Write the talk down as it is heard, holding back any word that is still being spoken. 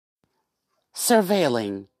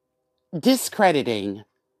surveilling, discrediting,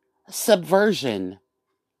 subversion,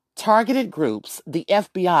 targeted groups the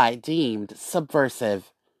FBI deemed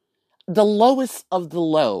subversive, the lowest of the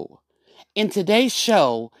low. In today's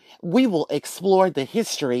show, we will explore the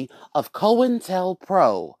history of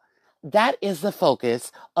Cointelpro. That is the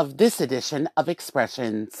focus of this edition of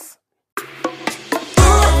Expressions.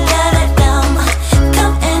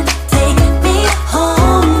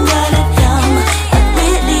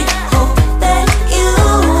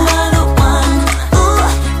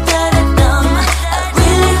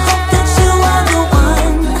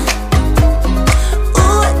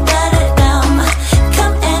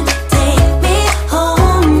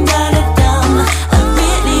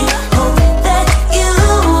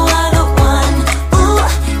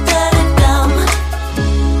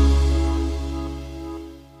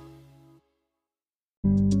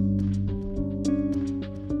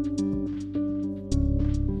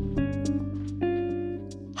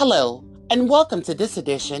 Hello, and welcome to this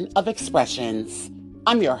edition of Expressions.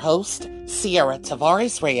 I'm your host, Sierra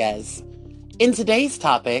Tavares-Reyes. In today's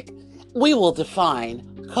topic, we will define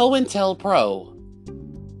Cointelpro.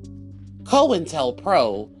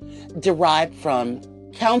 Cointelpro, derived from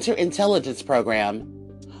counterintelligence program,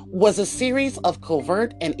 was a series of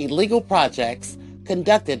covert and illegal projects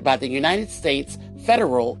conducted by the United States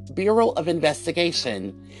Federal Bureau of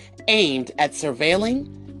Investigation aimed at surveilling,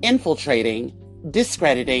 infiltrating,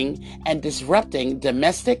 discrediting, and disrupting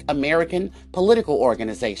domestic American political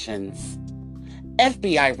organizations.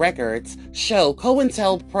 FBI records show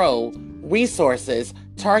Cointelpro resources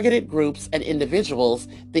targeted groups and individuals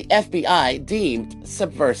the FBI deemed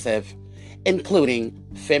subversive, including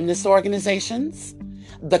feminist organizations,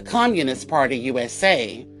 the Communist Party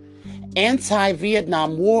USA,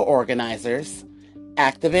 anti-Vietnam War organizers,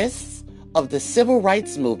 activists of the Civil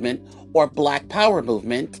Rights Movement or Black Power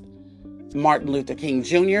movement, Martin Luther King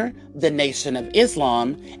Jr., the Nation of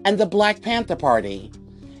Islam, and the Black Panther Party,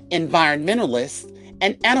 environmentalists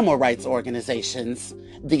and animal rights organizations,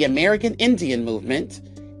 the American Indian Movement,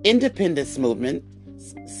 independence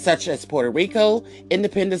movements such as Puerto Rico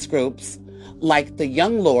independence groups like the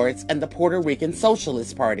Young Lords and the Puerto Rican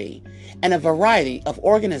Socialist Party, and a variety of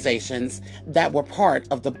organizations that were part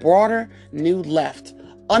of the broader New Left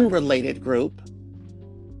unrelated group,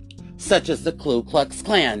 such as the Ku Klux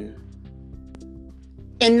Klan.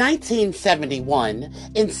 In 1971,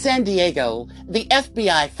 in San Diego, the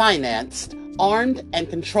FBI financed, armed, and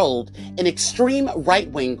controlled an extreme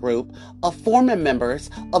right-wing group of former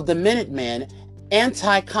members of the Minutemen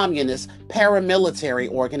anti-communist paramilitary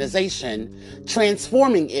organization,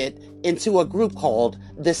 transforming it into a group called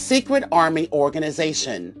the Secret Army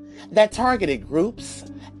Organization that targeted groups,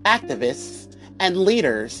 activists, and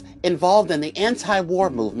leaders involved in the anti-war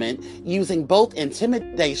movement using both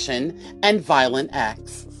intimidation and violent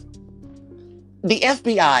acts. The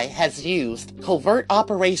FBI has used covert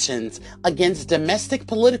operations against domestic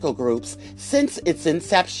political groups since its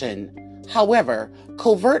inception. However,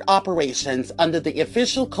 covert operations under the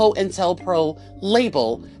official Cointelpro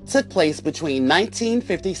label took place between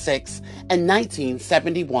 1956 and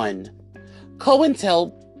 1971.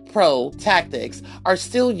 Cointelpro tactics are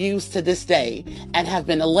still used to this day and have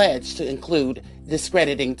been alleged to include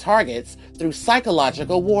discrediting targets through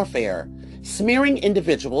psychological warfare, smearing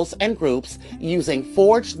individuals and groups using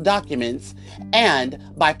forged documents, and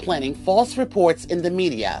by planting false reports in the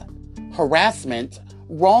media, harassment,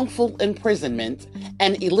 wrongful imprisonment,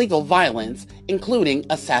 and illegal violence, including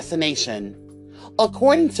assassination.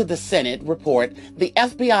 According to the Senate report, the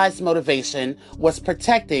FBI's motivation was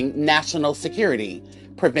protecting national security,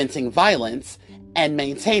 preventing violence, and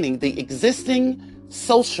maintaining the existing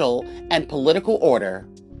social and political order.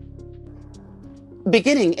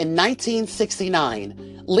 Beginning in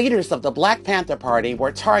 1969, leaders of the Black Panther Party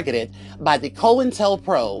were targeted by the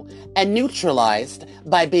Cointelpro and neutralized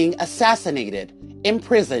by being assassinated,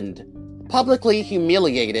 imprisoned, publicly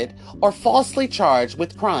humiliated, or falsely charged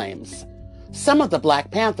with crimes. Some of the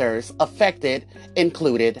Black Panthers affected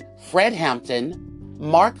included Fred Hampton,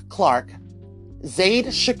 Mark Clark, Zaid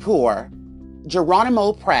Shakur,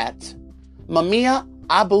 Geronimo Pratt, Mumia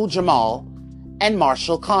Abu-Jamal, and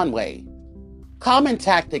Marshall Conway. Common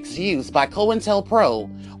tactics used by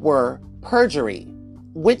Cointelpro were perjury,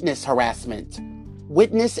 witness harassment,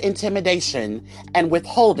 witness intimidation, and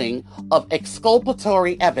withholding of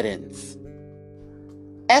exculpatory evidence.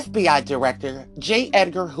 FBI Director J.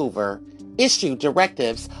 Edgar Hoover issued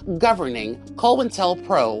directives governing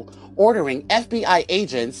Cointelpro, ordering FBI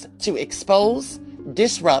agents to expose,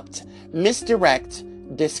 disrupt, misdirect,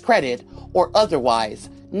 discredit, or otherwise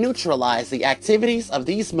neutralize the activities of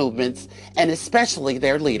these movements and especially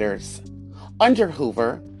their leaders. Under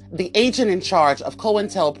Hoover, the agent in charge of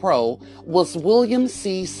Cointelpro was William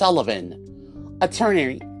C. Sullivan.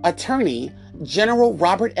 Attorney General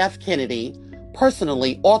Robert F. Kennedy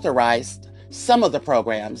personally authorized some of the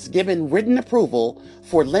programs, given written approval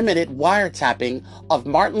for limited wiretapping of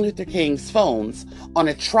Martin Luther King's phones on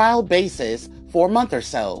a trial basis for a month or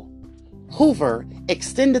so. Hoover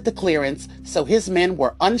extended the clearance so his men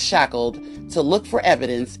were unshackled to look for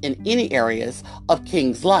evidence in any areas of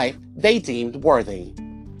King's life they deemed worthy.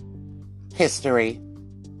 History.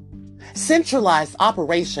 Centralized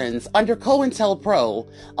operations under Cointelpro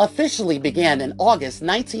officially began in August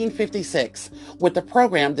 1956 with a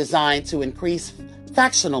program designed to increase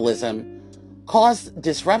factionalism, cause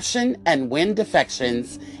disruption, and win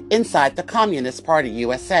defections inside the Communist Party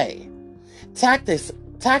USA.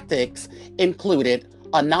 Tactics included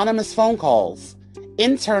anonymous phone calls,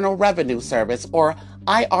 Internal Revenue Service or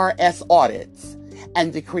IRS audits,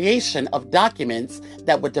 and the creation of documents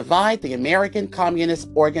that would divide the American Communist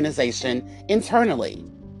Organization internally.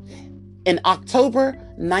 An October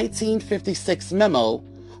 1956 memo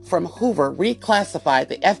from Hoover reclassified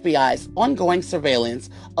the FBI's ongoing surveillance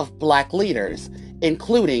of Black leaders,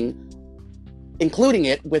 including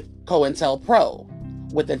it with Cointelpro,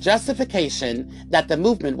 with the justification that the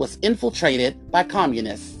movement was infiltrated by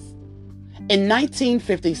communists. In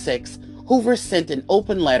 1956, Hoover sent an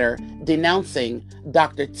open letter denouncing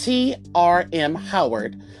Dr. T.R.M.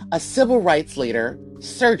 Howard, a civil rights leader,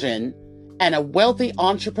 surgeon, and a wealthy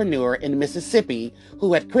entrepreneur in Mississippi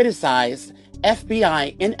who had criticized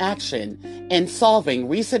FBI inaction in solving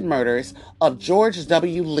recent murders of George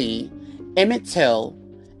W. Lee, Emmett Till,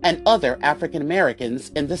 and other African Americans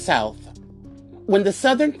in the South. When the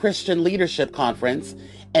Southern Christian Leadership Conference,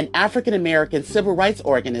 an African American civil rights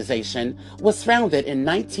organization, was founded in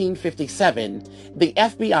 1957, the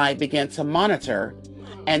FBI began to monitor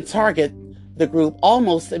and target the group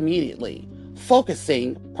almost immediately,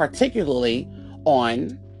 focusing particularly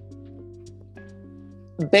on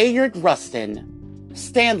Bayard Rustin,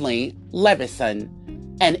 Stanley Levison,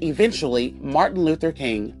 and eventually Martin Luther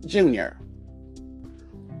King Jr.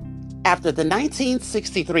 After the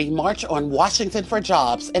 1963 March on Washington for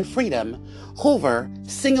Jobs and Freedom, Hoover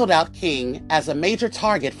singled out King as a major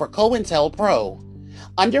target for Cointelpro.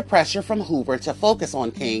 Under pressure from Hoover to focus on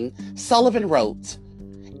King, Sullivan wrote,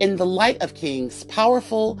 "In the light of King's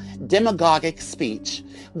powerful demagogic speech,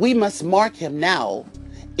 we must mark him now,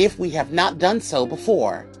 if we have not done so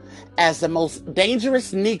before, as the most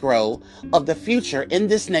dangerous Negro of the future in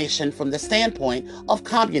this nation from the standpoint of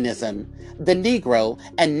communism, the Negro,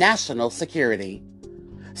 and national security."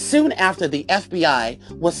 Soon after, the FBI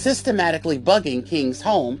was systematically bugging King's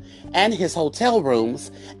home and his hotel rooms,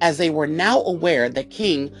 as they were now aware that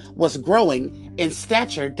King was growing in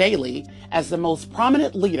stature daily as the most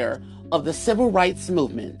prominent leader of the civil rights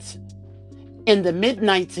movement. In the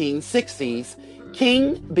mid-1960s,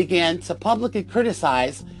 King began to publicly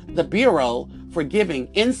criticize the Bureau for giving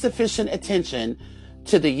insufficient attention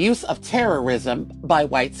to the use of terrorism by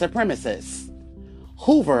white supremacists.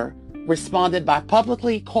 Hoover responded by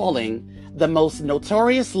publicly calling the most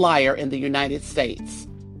notorious liar in the United States.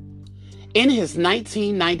 In his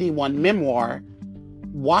 1991 memoir,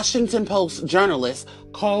 Washington Post journalist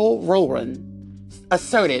Carl Rowan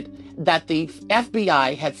asserted that the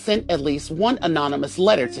FBI had sent at least one anonymous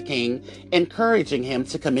letter to King encouraging him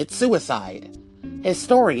to commit suicide.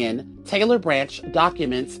 Historian Taylor Branch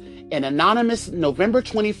documents an anonymous November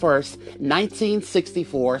 21st,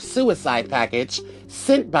 1964 suicide package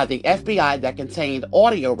sent by the FBI that contained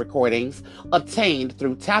audio recordings obtained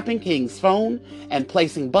through tapping King's phone and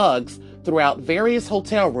placing bugs throughout various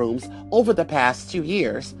hotel rooms over the past 2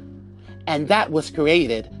 years. And that was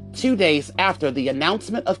created 2 days after the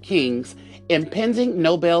announcement of King's impending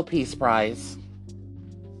Nobel Peace Prize.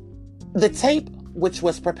 The tape, which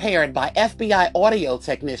was prepared by FBI audio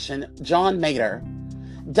technician John Mader,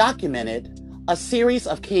 documented a series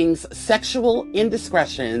of King's sexual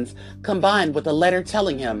indiscretions combined with a letter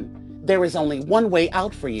telling him, "There is only one way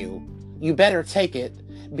out for you. You better take it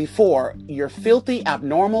before your filthy,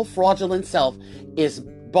 abnormal, fraudulent self is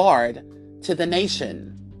barred to the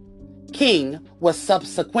nation." King was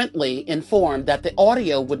subsequently informed that the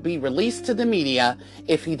audio would be released to the media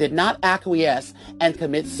if he did not acquiesce and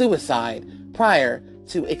commit suicide prior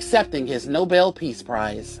to accepting his Nobel Peace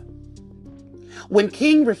Prize. When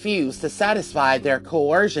King refused to satisfy their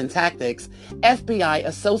coercion tactics, FBI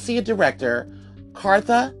Associate Director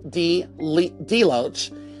Cartha D.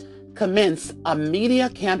 Deloach commenced a media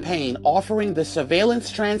campaign offering the surveillance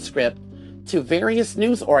transcript to various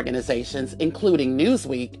news organizations, including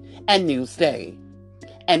Newsweek and Newsday.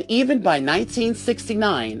 And even by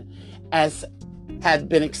 1969, as has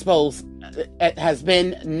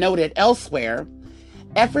been noted elsewhere,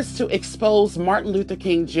 efforts to expose Martin Luther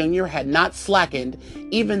King Jr. had not slackened,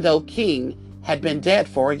 even though King had been dead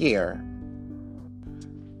for a year.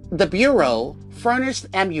 The Bureau furnished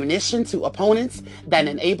ammunition to opponents that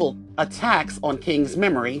enabled attacks on King's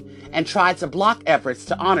memory and tried to block efforts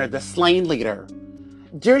to honor the slain leader.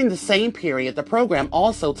 During the same period, the program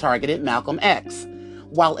also targeted Malcolm X.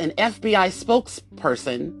 While an FBI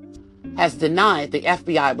spokesperson has denied the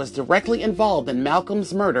FBI was directly involved in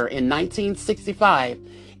Malcolm's murder in 1965,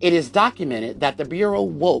 it is documented that the Bureau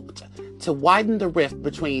worked to widen the rift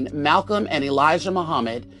between Malcolm and Elijah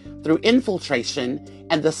Muhammad through infiltration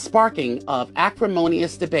and the sparking of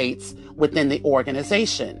acrimonious debates within the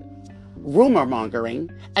organization, rumor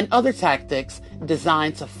mongering, and other tactics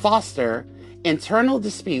designed to foster internal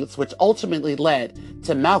disputes, which ultimately led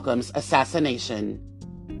to Malcolm's assassination.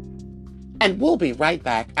 And we'll be right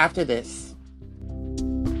back after this.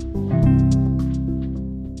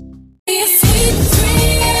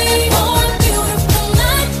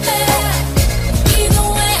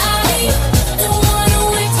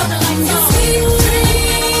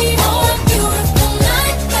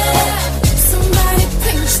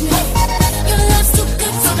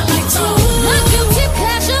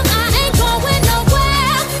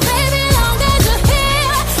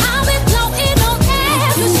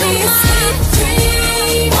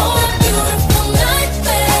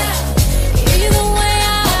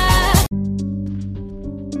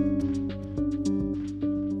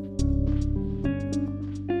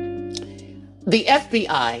 The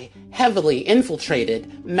FBI heavily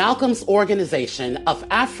infiltrated Malcolm's organization of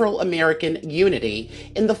Afro-American Unity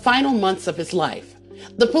in the final months of his life.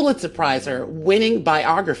 The Pulitzer Prize-winning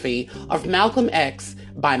biography of Malcolm X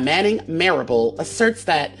by Manning Marable asserts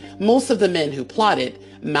that most of the men who plotted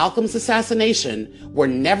Malcolm's assassination were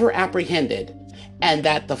never apprehended, and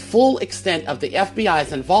that the full extent of the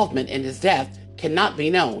FBI's involvement in his death cannot be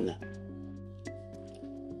known.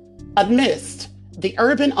 Amidst the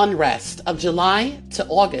urban unrest of July to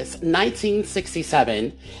August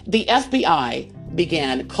 1967, the FBI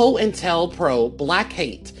began Cointelpro Black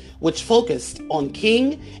Hate, which focused on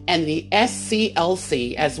King and the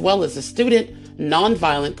SCLC, as well as the Student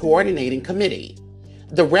Nonviolent Coordinating Committee,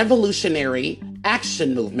 the Revolutionary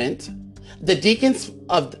Action Movement, the Deacons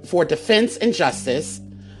for Defense and Justice,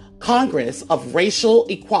 Congress of Racial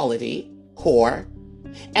Equality, CORE,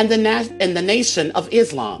 and the Nation of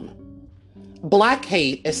Islam. Black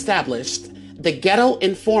Hate established the Ghetto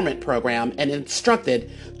Informant Program and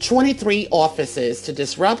instructed 23 offices to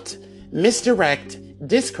disrupt, misdirect,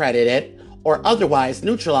 discredit, or otherwise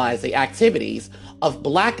neutralize the activities of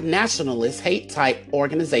Black nationalist hate-type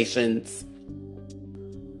organizations.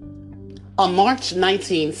 A March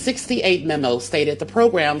 1968 memo stated the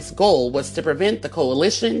program's goal was to prevent the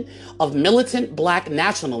coalition of militant Black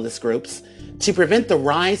nationalist groups, to prevent the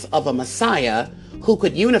rise of a messiah who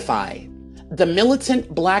could unify the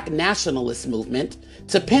militant Black nationalist movement,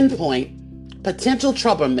 to pinpoint potential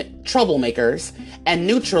troublemakers and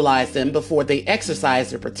neutralize them before they exercise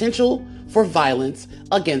their potential for violence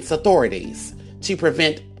against authorities, to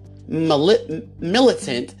prevent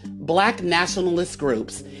militant Black nationalist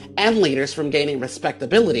groups and leaders from gaining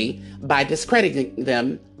respectability by discrediting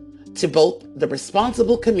them to both the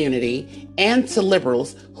responsible community and to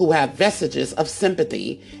liberals who have vestiges of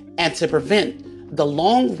sympathy, and to prevent the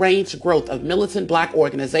long-range growth of militant Black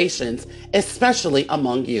organizations, especially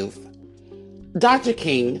among youth. Dr.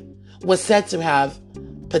 King was said to have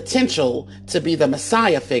potential to be the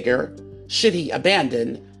messiah figure should he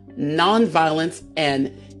abandon nonviolence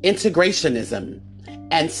and integrationism,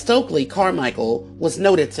 and Stokely Carmichael was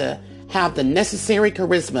noted to have the necessary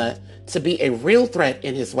charisma to be a real threat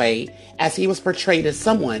in his way, as he was portrayed as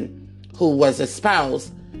someone who was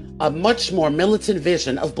espoused a much more militant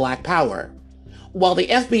vision of Black power. While the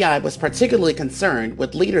FBI was particularly concerned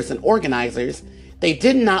with leaders and organizers, they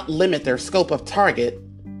did not limit their scope of target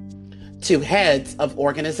to heads of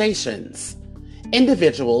organizations.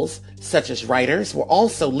 Individuals, such as writers, were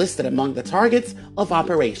also listed among the targets of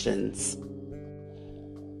operations.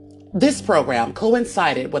 This program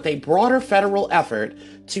coincided with a broader federal effort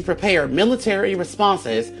to prepare military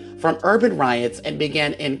responses from urban riots and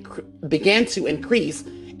began to increase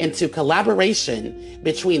into collaboration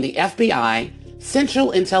between the FBI, Central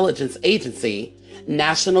Intelligence Agency,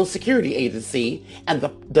 National Security Agency, and the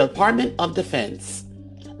Department of Defense.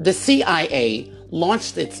 The CIA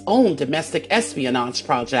launched its own domestic espionage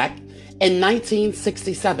project in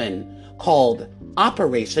 1967 called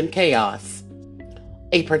Operation Chaos.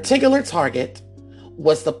 A particular target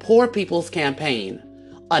was the Poor People's Campaign,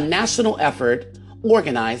 a national effort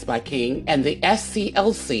organized by King and the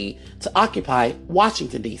SCLC to occupy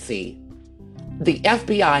Washington, D.C. The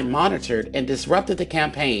FBI monitored and disrupted the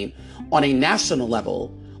campaign on a national level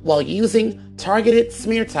while using targeted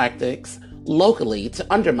smear tactics locally to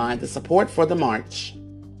undermine the support for the march.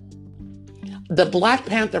 The Black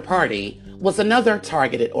Panther Party was another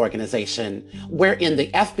targeted organization wherein the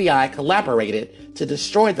FBI collaborated to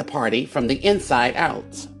destroy the party from the inside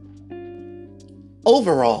out.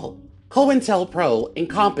 Overall, Cointelpro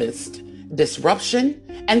encompassed disruption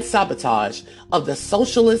and sabotage of the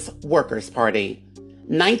Socialist Workers' Party,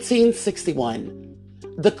 1961,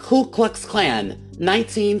 the Ku Klux Klan,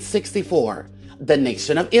 1964, the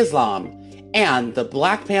Nation of Islam, and the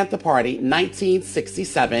Black Panther Party,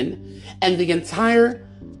 1967, and the entire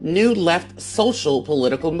New Left social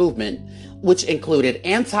political movement, which included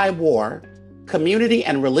anti-war, community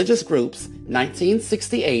and religious groups,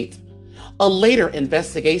 1968, a later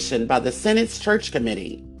investigation by the Senate's Church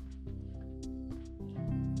Committee.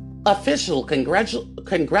 Official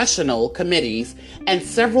congressional committees and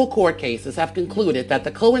several court cases have concluded that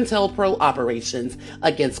the Cointelpro operations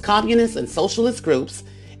against communist and socialist groups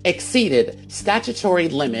exceeded statutory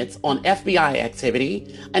limits on FBI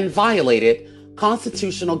activity and violated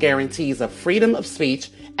constitutional guarantees of freedom of speech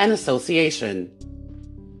and association.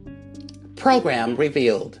 Program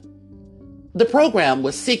revealed. The program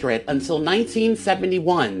was secret until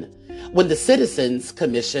 1971, when the Citizens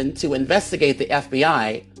Commission to investigate the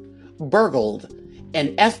FBI burgled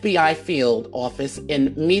an FBI field office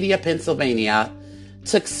in Media, Pennsylvania,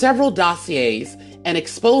 took several dossiers, and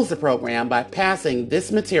exposed the program by passing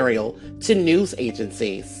this material to news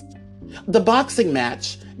agencies. The boxing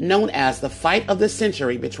match, known as the Fight of the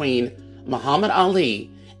Century between Muhammad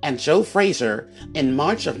Ali and Joe Frazier in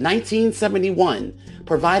March of 1971,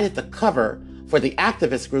 provided the cover for the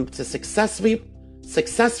activist group to successfully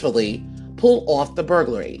pull off the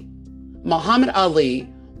burglary. Muhammad Ali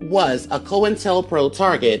was a Cointelpro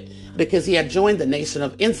target because he had joined the Nation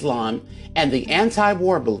of Islam and the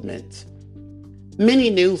anti-war movement. Many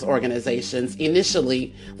news organizations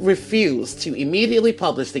initially refused to immediately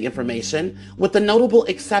publish the information, with the notable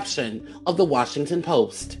exception of the Washington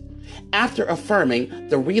Post. After affirming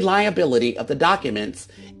the reliability of the documents,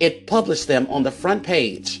 it published them on the front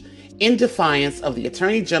page, in defiance of the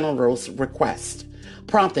Attorney General's request,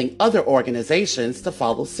 prompting other organizations to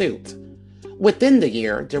follow suit. Within the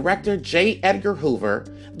year, Director J. Edgar Hoover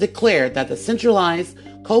declared that the centralized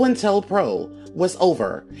Cointelpro was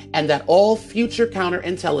over and that all future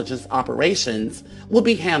counterintelligence operations will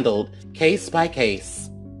be handled case by case.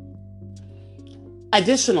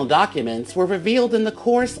 Additional documents were revealed in the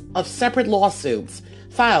course of separate lawsuits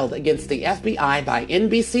filed against the FBI by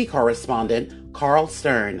NBC correspondent Carl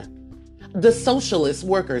Stern, the Socialist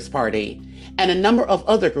Workers' Party, and a number of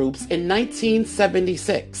other groups. In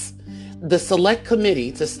 1976, the Select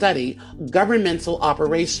Committee to Study Governmental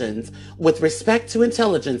Operations with Respect to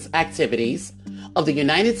Intelligence Activities of the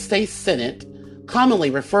United States Senate, commonly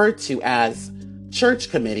referred to as Church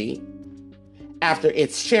Committee, after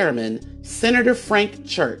its chairman, Senator Frank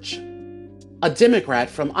Church, a Democrat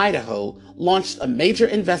from Idaho, launched a major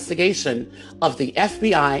investigation of the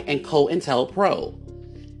FBI and Cointelpro.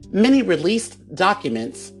 Many released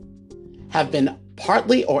documents have been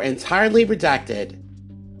partly or entirely redacted.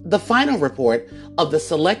 The final report of the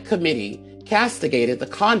Select Committee castigated the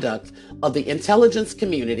conduct of the intelligence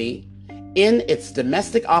community in its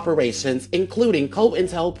domestic operations, including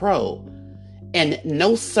Cointelpro, in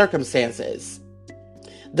no circumstances.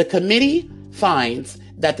 The committee finds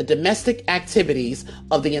that the domestic activities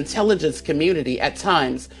of the intelligence community at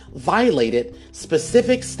times violated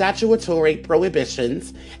specific statutory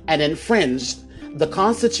prohibitions and infringed the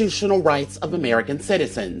constitutional rights of American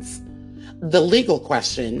citizens. The legal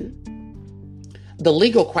questions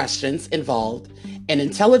involved in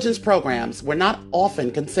intelligence programs were not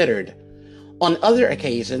often considered. On other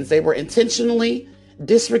occasions, they were intentionally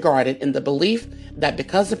disregarded in the belief that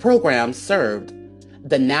because the program served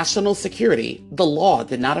the national security, the law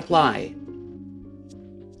did not apply.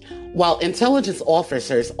 While intelligence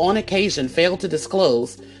officers on occasion failed to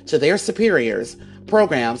disclose to their superiors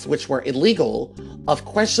programs which were illegal, of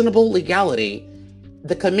questionable legality,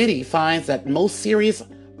 the committee finds that most serious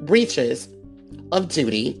breaches of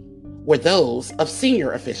duty were those of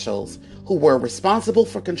senior officials who were responsible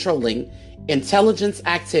for controlling intelligence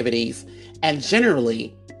activities and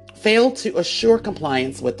generally failed to assure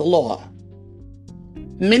compliance with the law.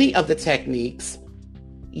 Many of the techniques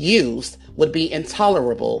used would be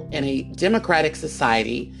intolerable in a democratic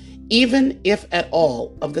society, even if at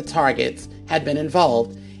all of the targets had been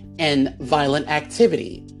involved in violent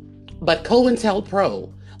activity. But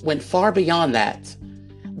Cointelpro, went far beyond that.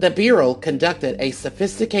 The Bureau conducted a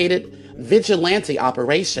sophisticated vigilante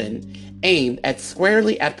operation aimed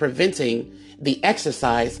squarely at preventing the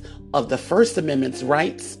exercise of the First Amendment's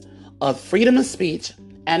rights of freedom of speech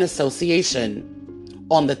and association,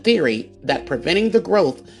 on the theory that preventing the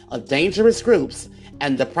growth of dangerous groups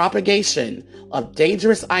and the propagation of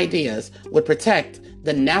dangerous ideas would protect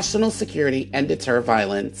the national security and deter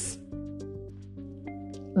violence.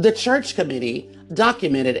 The Church Committee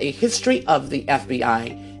documented a history of the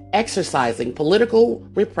FBI exercising political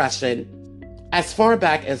repression as far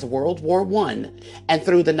back as World War I and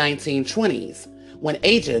through the 1920s, when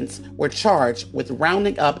agents were charged with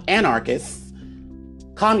rounding up anarchists,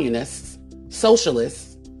 communists,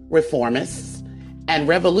 socialists, reformists, and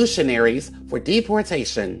revolutionaries for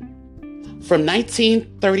deportation. From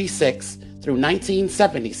 1936 through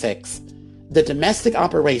 1976, the domestic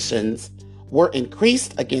operations were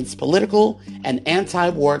increased against political and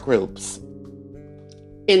anti-war groups.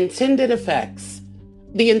 Intended effects.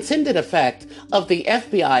 The intended effect of the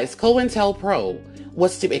FBI's Cointelpro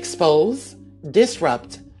was to expose,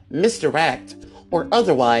 disrupt, misdirect, or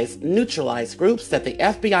otherwise neutralize groups that the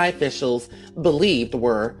FBI officials believed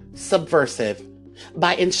were subversive,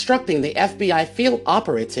 by instructing the FBI field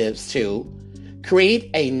operatives to create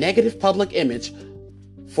a negative public image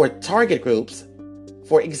for target groups,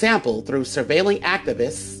 for example, through surveilling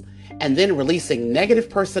activists and then releasing negative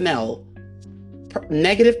personal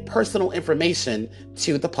information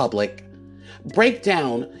to the public. Break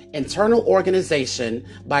down internal organization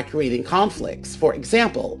by creating conflicts, for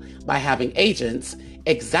example, by having agents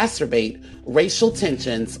exacerbate racial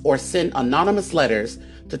tensions or send anonymous letters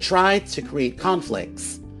to try to create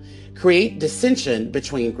conflicts. Create dissension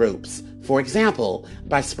between groups, for example,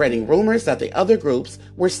 by spreading rumors that the other groups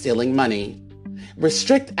were stealing money.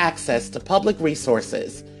 Restrict access to public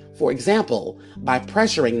resources, for example, by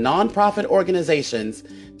pressuring nonprofit organizations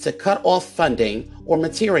to cut off funding or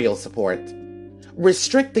material support.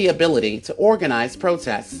 Restrict the ability to organize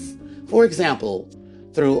protests, for example,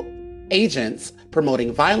 through agents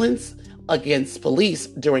promoting violence against police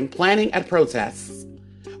during planning at protests.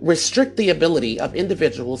 Restrict the ability of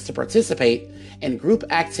individuals to participate in group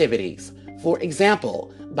activities, for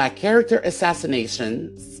example, by character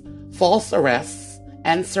assassinations, false arrests,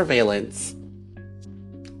 and surveillance.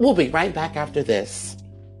 We'll be right back after this.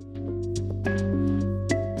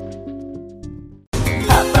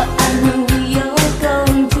 Papa, I knew you're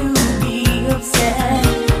going to be upset,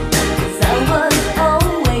 'cause I was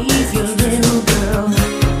always your little girl.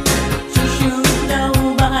 You should know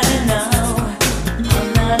by now,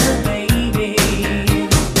 I'm not a baby.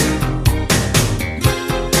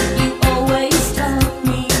 You always taught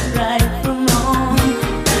me right from wrong.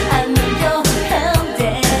 I need your help,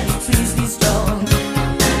 Daddy, please be strong.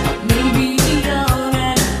 Maybe young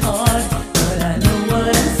at heart, but I know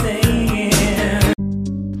what I'm saying.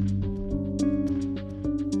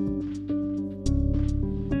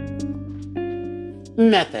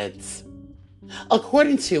 Methods.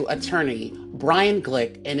 According to attorney Brian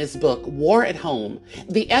Glick in his book War at Home,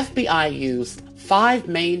 the FBI used 5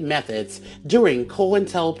 main methods during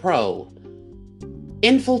Cointelpro.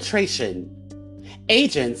 Infiltration.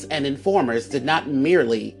 Agents and informers did not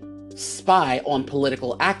merely spy on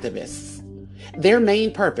political activists. Their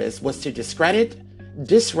main purpose was to discredit,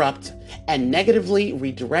 disrupt, and negatively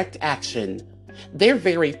redirect action. Their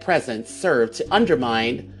very presence served to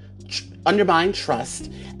undermine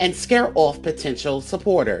trust and scare off potential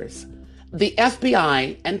supporters. The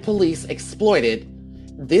FBI and police exploited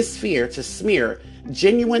this fear to smear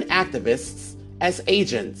genuine activists as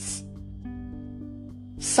agents.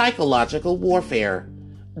 Psychological warfare.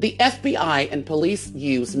 The FBI and police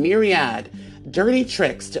use myriad dirty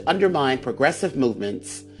tricks to undermine progressive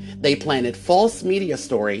movements. They planted false media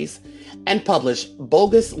stories and published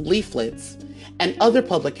bogus leaflets and other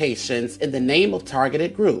publications in the name of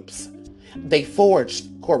targeted groups. They forged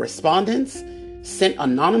correspondence, sent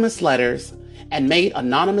anonymous letters, and made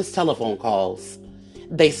anonymous telephone calls.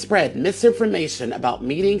 They spread misinformation about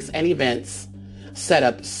meetings and events, set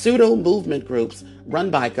up pseudo-movement groups run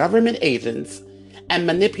by government agents, and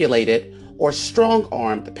manipulated or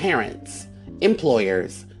strong-armed parents,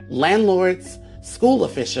 employers, landlords, school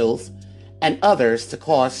officials, and others to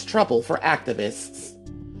cause trouble for activists.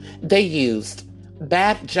 They used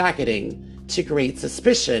bad jacketing to create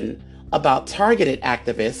suspicion about targeted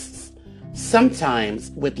activists,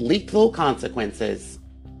 sometimes with lethal consequences.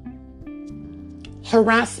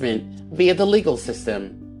 Harassment via the legal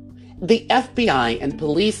system. The FBI and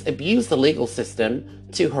police abuse the legal system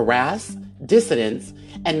to harass dissidents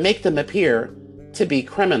and make them appear to be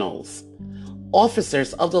criminals.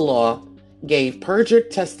 Officers of the law gave perjured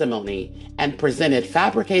testimony and presented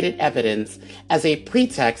fabricated evidence as a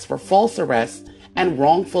pretext for false arrest and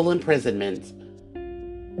wrongful imprisonment.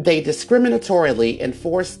 They discriminatorily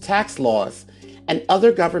enforce tax laws and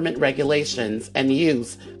other government regulations and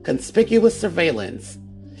use conspicuous surveillance,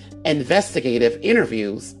 investigative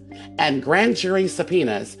interviews, and grand jury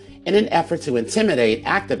subpoenas in an effort to intimidate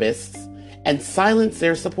activists and silence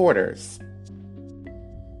their supporters.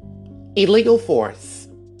 Illegal force.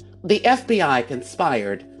 The FBI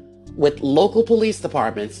conspired with local police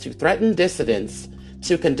departments to threaten dissidents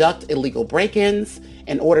to conduct illegal break-ins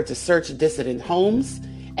in order to search dissident homes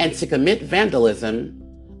and to commit vandalism,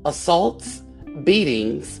 assaults,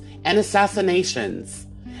 beatings, and assassinations.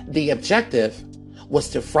 The objective was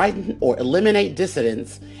to frighten or eliminate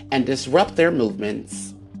dissidents and disrupt their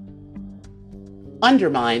movements.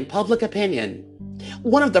 Undermine public opinion.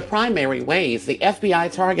 One of the primary ways the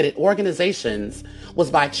FBI targeted organizations was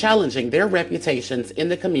by challenging their reputations in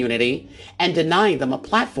the community and denying them a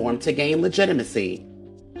platform to gain legitimacy.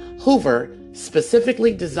 Hoover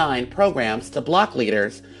specifically designed programs to block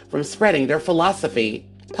leaders from spreading their philosophy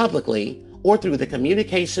publicly or through the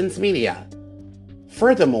communications media.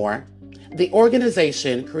 Furthermore, the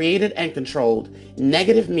organization created and controlled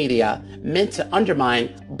negative media meant to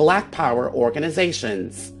undermine Black Power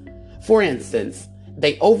organizations. For instance,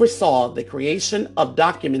 they oversaw the creation of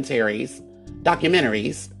documentaries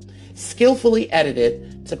skillfully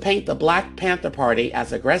edited to paint the Black Panther Party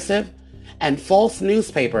as aggressive, and false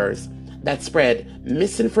newspapers that spread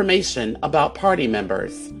misinformation about party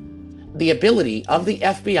members. The ability of the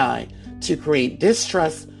FBI to create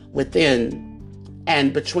distrust within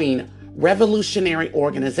and between revolutionary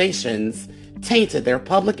organizations tainted their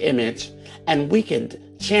public image and weakened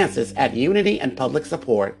chances at unity and public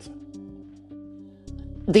support.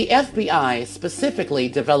 The FBI specifically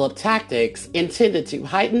developed tactics intended to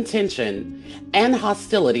heighten tension and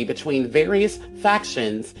hostility between various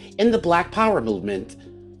factions in the Black Power movement.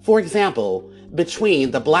 For example,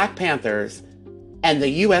 between the Black Panthers and the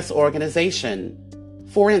U.S. organization.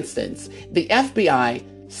 For instance, the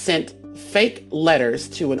FBI sent fake letters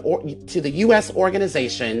to the U.S.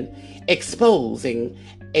 organization exposing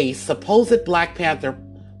a supposed Black Panther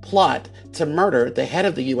plot to murder the head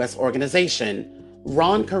of the U.S. organization,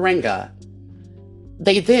 Ron Karenga.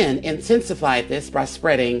 They then intensified this by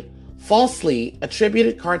spreading falsely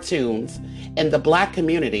attributed cartoons in the Black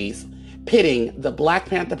communities, pitting the Black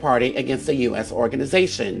Panther Party against the U.S.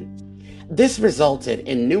 organization. This resulted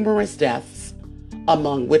in numerous deaths,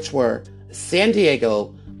 among which were San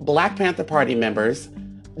Diego Black Panther Party members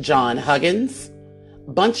John Huggins,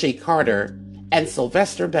 Bunchy Carter, and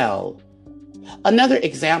Sylvester Bell. Another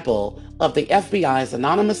example of the FBI's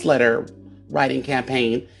anonymous letter writing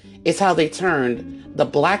campaign is how they turned the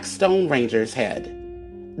Black Stone Ranger's head,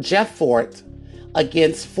 Jeff Fort,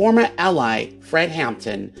 against former ally Fred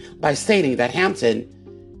Hampton by stating that Hampton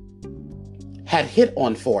had hit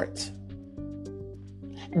on Fort.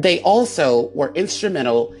 They also were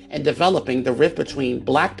instrumental in developing the rift between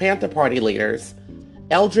Black Panther Party leaders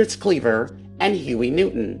Eldridge Cleaver and Huey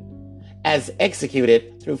Newton, as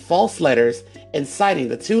executed through false letters inciting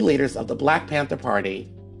the two leaders of the Black Panther Party.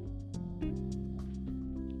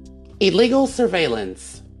 Illegal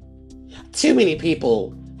surveillance. Too many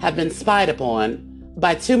people have been spied upon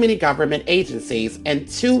by too many government agencies, and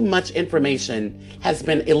too much information has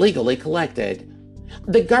been illegally collected.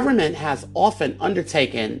 The government has often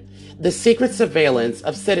undertaken the secret surveillance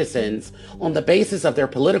of citizens on the basis of their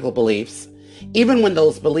political beliefs, even when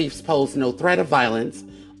those beliefs pose no threat of violence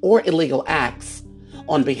or illegal acts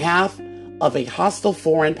on behalf of a hostile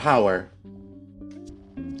foreign power.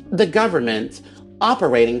 The government,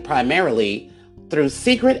 operating primarily through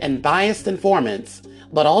secret and biased informants,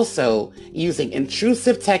 but also using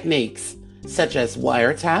intrusive techniques such as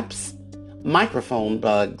wiretaps, microphone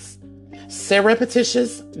bugs,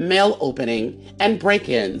 surreptitious mail opening, and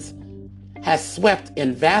break-ins, has swept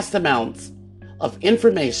in vast amounts of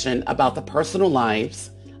information about the personal lives,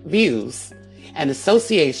 views, and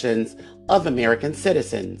associations of American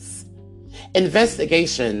citizens.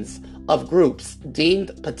 Investigations of groups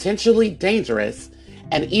deemed potentially dangerous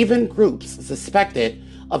and even groups suspected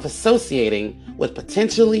of associating with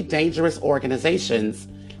potentially dangerous organizations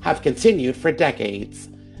have continued for decades,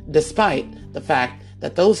 despite the fact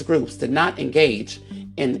that those groups did not engage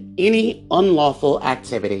in any unlawful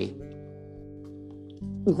activity.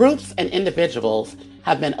 Groups and individuals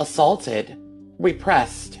have been assaulted,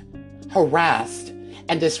 repressed, harassed,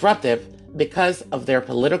 and disruptive because of their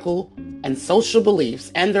political and social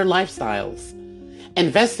beliefs and their lifestyles.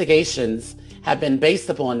 Investigations have been based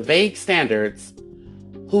upon vague standards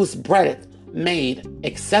whose breadth made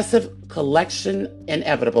excessive collection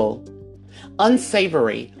inevitable.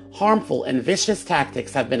 Unsavory, harmful, and vicious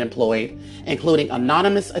tactics have been employed, including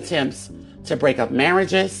anonymous attempts to break up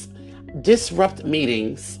marriages, disrupt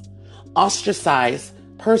meetings, ostracize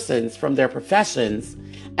persons from their professions,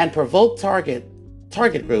 and provoke target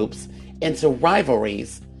groups into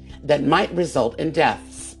rivalries that might result in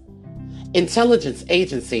deaths. Intelligence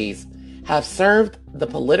agencies have served the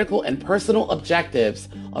political and personal objectives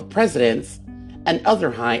of presidents and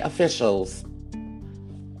other high officials.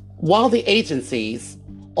 While the agencies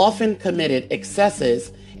often committed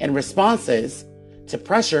excesses in responses to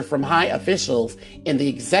pressure from high officials in the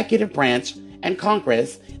executive branch and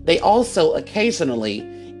Congress, they also occasionally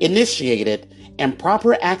initiated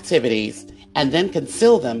improper activities and then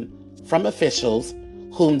concealed them from officials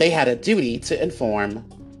whom they had a duty to inform.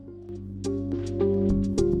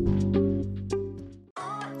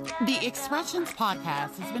 The Expressions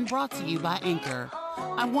podcast has been brought to you by Anchor.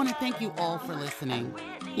 I want to thank you all for listening.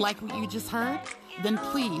 Like what you just heard? Then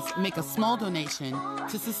please make a small donation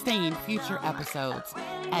to sustain future episodes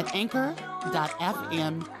at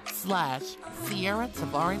anchor.fm/Sierra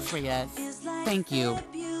Tavares Reyes. Thank you.